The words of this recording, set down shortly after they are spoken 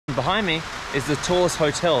Behind me is the tallest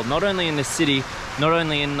hotel, not only in the city, not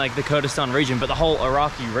only in like the Kurdistan region, but the whole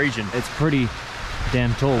Iraqi region. It's pretty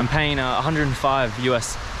damn tall. I'm paying 105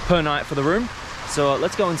 US per night for the room. So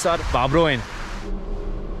let's go inside. Babroin.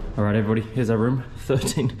 All right, everybody, here's our room,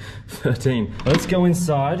 1313. Let's go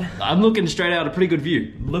inside. I'm looking straight out, a pretty good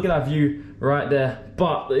view. Look at that view right there.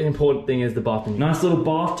 But the important thing is the bathroom. Nice little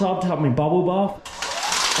bathtub to have my bubble bath.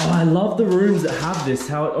 Oh, I love the rooms that have this,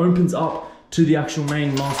 how it opens up to the actual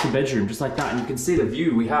main master bedroom, just like that. And you can see the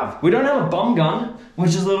view we have. We don't have a bum gun, which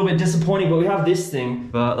is a little bit disappointing, but we have this thing.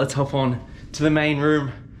 But let's hop on to the main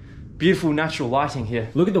room. Beautiful natural lighting here.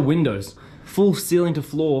 Look at the windows. Full ceiling to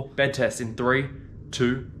floor. Bed test in 3,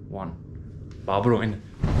 2, 1. Babroin.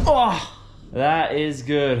 Oh, that is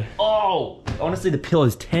good. Oh, honestly, the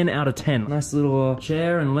pillow's 10 out of 10. Nice little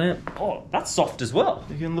chair and lamp. Oh, that's soft as well.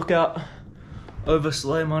 You can look out over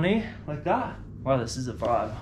Soleimani like that. Wow, this is a vibe.